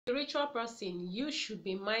Spiritual person, you should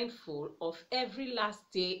be mindful of every last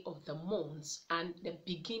day of the month and the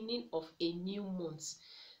beginning of a new month.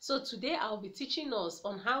 So today I'll be teaching us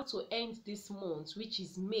on how to end this month, which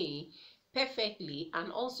is May, perfectly,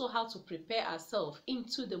 and also how to prepare ourselves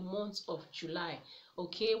into the month of July.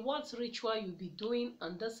 Okay, what ritual you'll be doing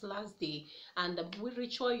on this last day and the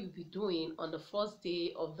ritual you'll be doing on the first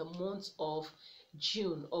day of the month of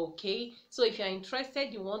June. Okay, so if you're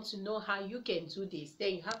interested, you want to know how you can do this,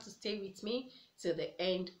 then you have to stay with me till the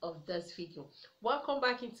end of this video. Welcome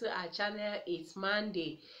back into our channel. It's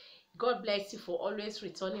Monday. God bless you for always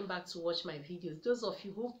returning back to watch my videos. Those of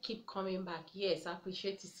you who keep coming back, yes, I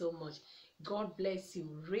appreciate it so much. God bless you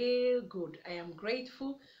real good. I am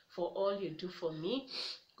grateful for all you do for me.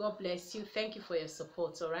 God bless you. Thank you for your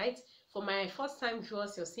support. All right, for my first time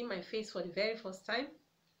viewers, you'll see my face for the very first time.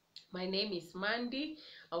 My name is Mandy.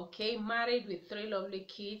 Okay, married with 3 lovely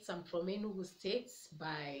kids. I'm from Enugu State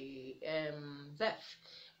by birth,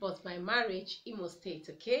 but by marriage, Imo State.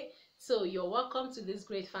 Okay, so you're welcome to this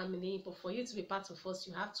great family. But for you to be part of us,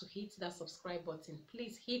 you have to hit that subscribe button.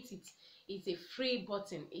 Please hit it. It's a free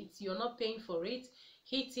button. You're not paying for it.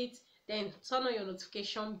 Hit it. Then turn on your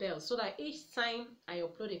notification bell so that each time I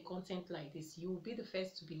upload a content like this, you will be the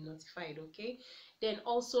first to be notified. Okay, then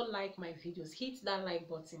also like my videos. Hit that like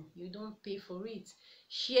button. You don't pay for it.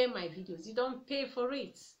 Share my videos. You don't pay for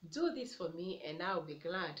it. Do this for me and I'll be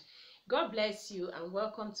glad. God bless you and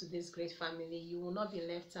welcome to this great family. You will not be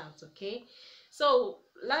left out. Okay, so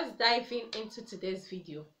let's dive into today's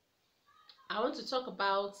video. I want to talk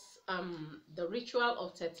about the ritual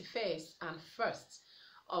of 31st and 1st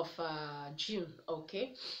of June.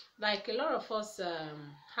 Okay, like a lot of us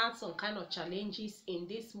had some kind of challenges in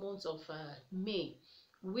this month of May,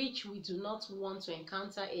 which we do not want to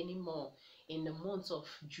encounter anymore in the month of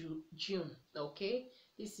June. Okay,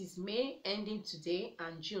 this is May ending today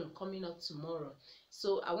and June coming up tomorrow.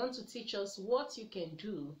 So I want to teach us what you can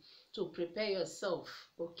do to prepare yourself,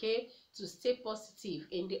 okay, to stay positive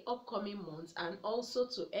in the upcoming months, and also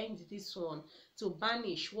to end this one, to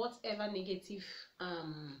banish whatever negative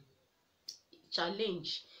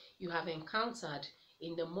challenge you have encountered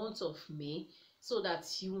in the month of May, so that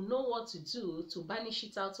you know what to do to banish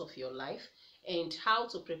it out of your life and how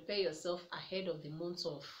to prepare yourself ahead of the month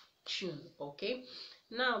of June. Okay,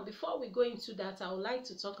 now before we go into that, I would like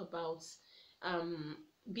to talk about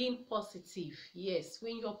being positive. Yes,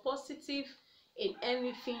 when you're positive in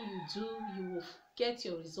anything you do, you will get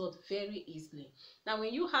your result very easily. Now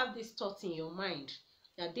when you have this thought in your mind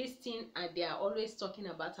that this thing, and they are always talking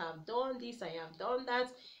about, I've done this, I have done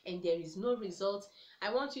that, and there is no result,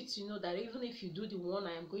 I want you to know that even if you do the one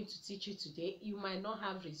I am going to teach you today, you might not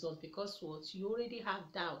have results. Because what? You already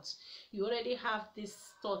have doubts. You already have this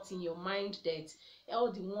thought in your mind that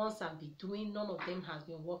all the ones I've been doing, none of them has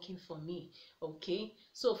been working for me. Okay,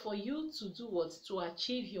 so for you to do what? To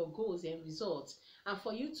achieve your goals and results, and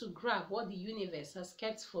for you to grab what the universe has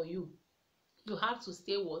kept for you, you have to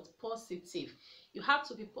stay what? Positive. You have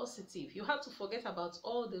to be positive. You have to forget about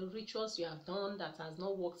all the rituals you have done that has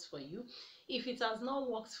not worked for you. If it has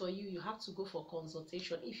not worked for you, you have to go for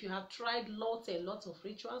consultation. If you have tried lots and lots of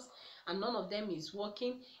rituals and none of them is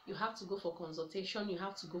working, you have to go for consultation. You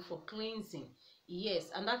have to go for cleansing.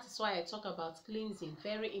 Yes, and that is why I talk about cleansing.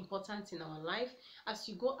 Very important in our life. As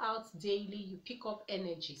you go out daily, you pick up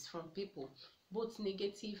energies from people, both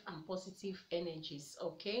negative and positive energies.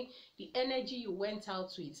 Okay, the energy you went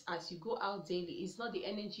out with as you go out daily is not the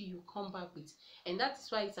energy you come back with, and that is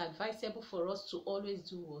why it's advisable for us to always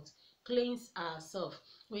do what? Cleanse ourselves.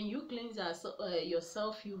 When you cleanse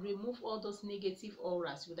yourself, you remove all those negative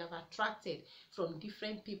auras you would have attracted from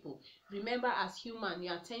different people. Remember, as human,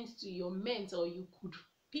 you attend to your ment, or you could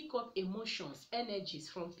pick up emotions, energies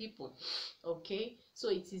from people. Okay, so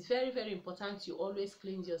it is very, very important you always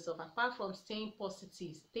cleanse yourself. Apart from staying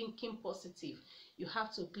positive, thinking positive, you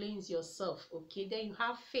have to cleanse yourself. Okay, then you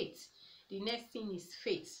have faith. The next thing is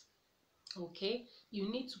faith. Okay, you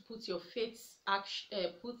need to put your faith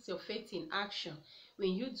in action.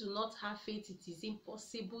 When you do not have faith, it is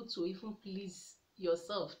impossible to even please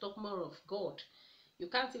yourself. Talk more of God. You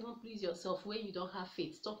can't even please yourself when you don't have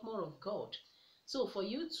faith. Talk more of God. So for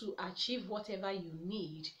you to achieve whatever you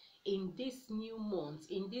need in this new month,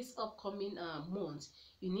 in this upcoming month,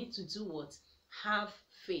 you need to do what? Have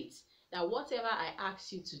faith that whatever I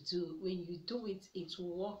ask you to do, when you do it, it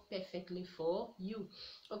will work perfectly for you.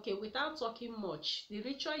 Okay, without talking much, the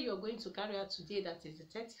ritual you're going to carry out today, that is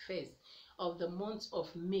the 31st of the month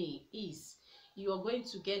of May, is you are going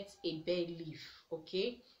to get a bay leaf.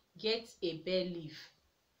 Okay, get a bay leaf.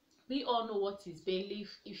 We all know what is bay leaf.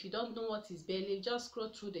 If you don't know what is bay leaf, just scroll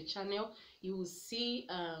through the channel. You will see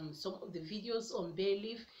some of the videos on bay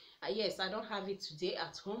leaf. Yes, I don't have it today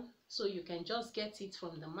at home, so you can just get it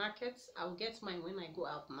from the market. I'll get mine when I go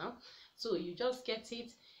out now. So you just get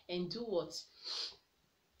it and do what?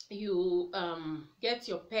 You get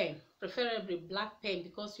your pen, preferably black pen,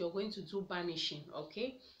 because you're going to do burnishing.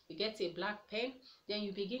 Okay, you get a black pen, then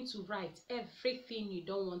you begin to write everything you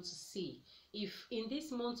don't want to see. If in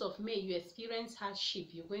this month of May you experience hardship,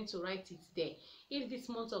 you're going to write it there. If this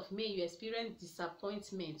month of May you experience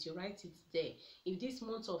disappointment, you write it there. If this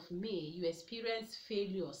month of May you experience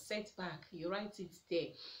failure, setback, you write it there.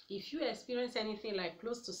 If you experience anything like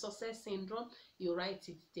close to success syndrome, you write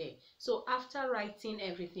it there. So after writing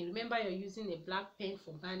everything, remember you're using a black pen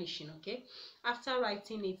for burnishing. Okay, after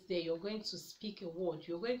writing it there, you're going to speak a word.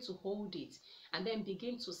 You're going to hold it and then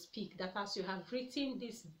begin to speak that as you have written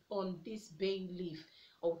this on this bay leaf,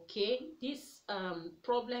 okay, these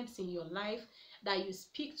problems in your life, that you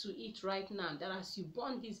speak to it right now, that as you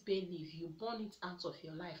burn this bay leaf, you burn it out of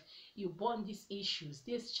your life. You burn these issues,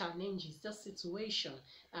 these challenges, this situation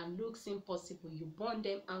and looks impossible, you burn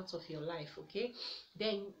them out of your life. Okay,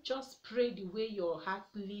 then just pray the way your heart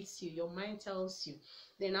leads you, your mind tells you.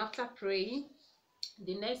 Then after praying,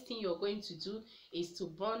 the next thing you're going to do is to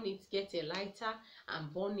burn it. Get a lighter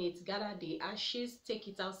and burn it. Gather the ashes, take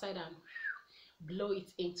it outside and blow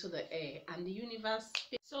it into the air, and the universe.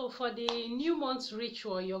 So for the new month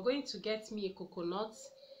ritual, you're going to get me a coconut,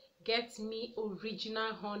 get me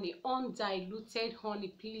original honey, undiluted honey.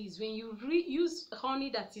 Please, when you use honey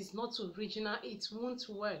that is not original, it won't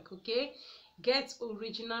work. Okay, get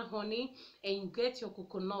original honey and get your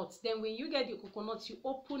coconut. Then when you get the coconut, you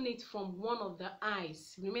open it from one of the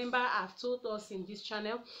eyes. Remember, I've told us in this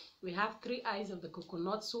channel we have 3 eyes of the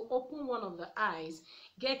coconut. So open one of the eyes,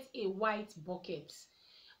 get a white bucket,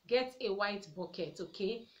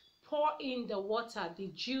 okay, pour in the water,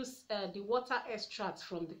 the juice, the water extract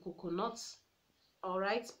from the coconut. All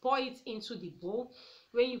right, pour it into the bowl.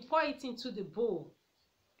 When you pour it into the bowl,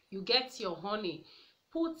 you get your honey.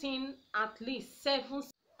 Put in at least 7.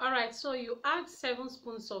 All right, so you add 7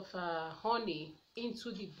 spoons of honey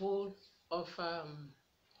into the bowl of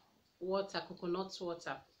water, coconut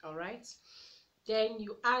water. All right, then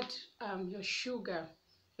you add your sugar.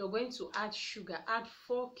 You're going to add sugar. Add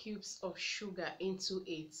 4 cubes of sugar into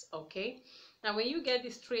it. Okay, now when you get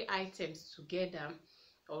these 3 items together,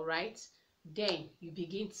 all right, then you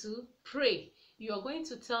begin to pray. You are going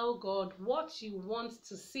to tell God what you want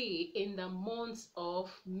to see in the month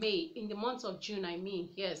of May, in the month of June, I mean.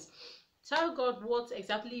 Yes, tell God what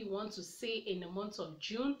exactly you want to see in the month of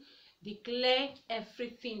June. Declare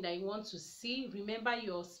everything that you want to see. Remember,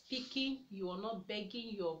 you're speaking, you are not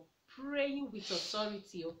begging, you're praying with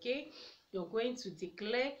authority. Okay, you're going to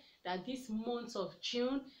declare that this month of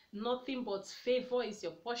June, nothing but favor is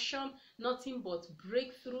your portion, nothing but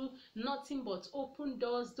breakthrough, nothing but open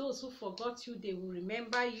doors. Those who forgot you, they will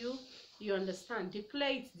remember you. You understand?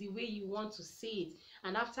 Declare it the way you want to see it.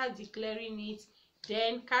 And after declaring it,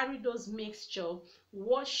 then carry those mixture,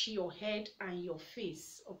 wash your head and your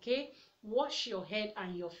face. Okay, wash your head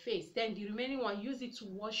and your face. Then the remaining one, use it to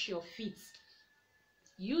wash your feet.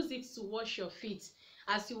 Use it to wash your feet.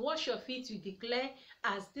 As you wash your feet, you declare,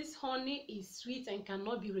 as this honey is sweet and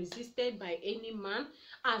cannot be resisted by any man,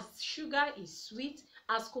 as sugar is sweet,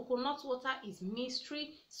 as coconut water is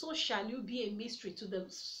mystery, so shall you be a mystery to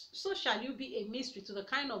the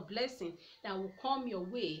kind of blessing that will come your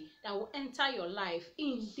way, that will enter your life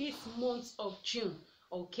in this month of June.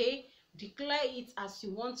 Okay, declare it as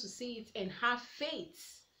you want to see it and have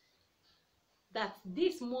faith that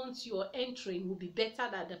this month you are entering will be better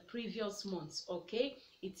than the previous months. Okay,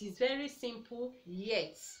 it is very simple,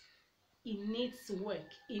 yet it needs work,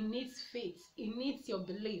 it needs faith, it needs your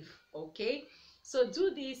belief. Okay, so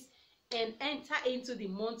do this and enter into the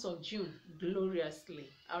month of June gloriously.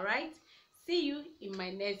 All right, see you in my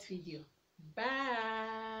next video.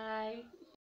 Bye.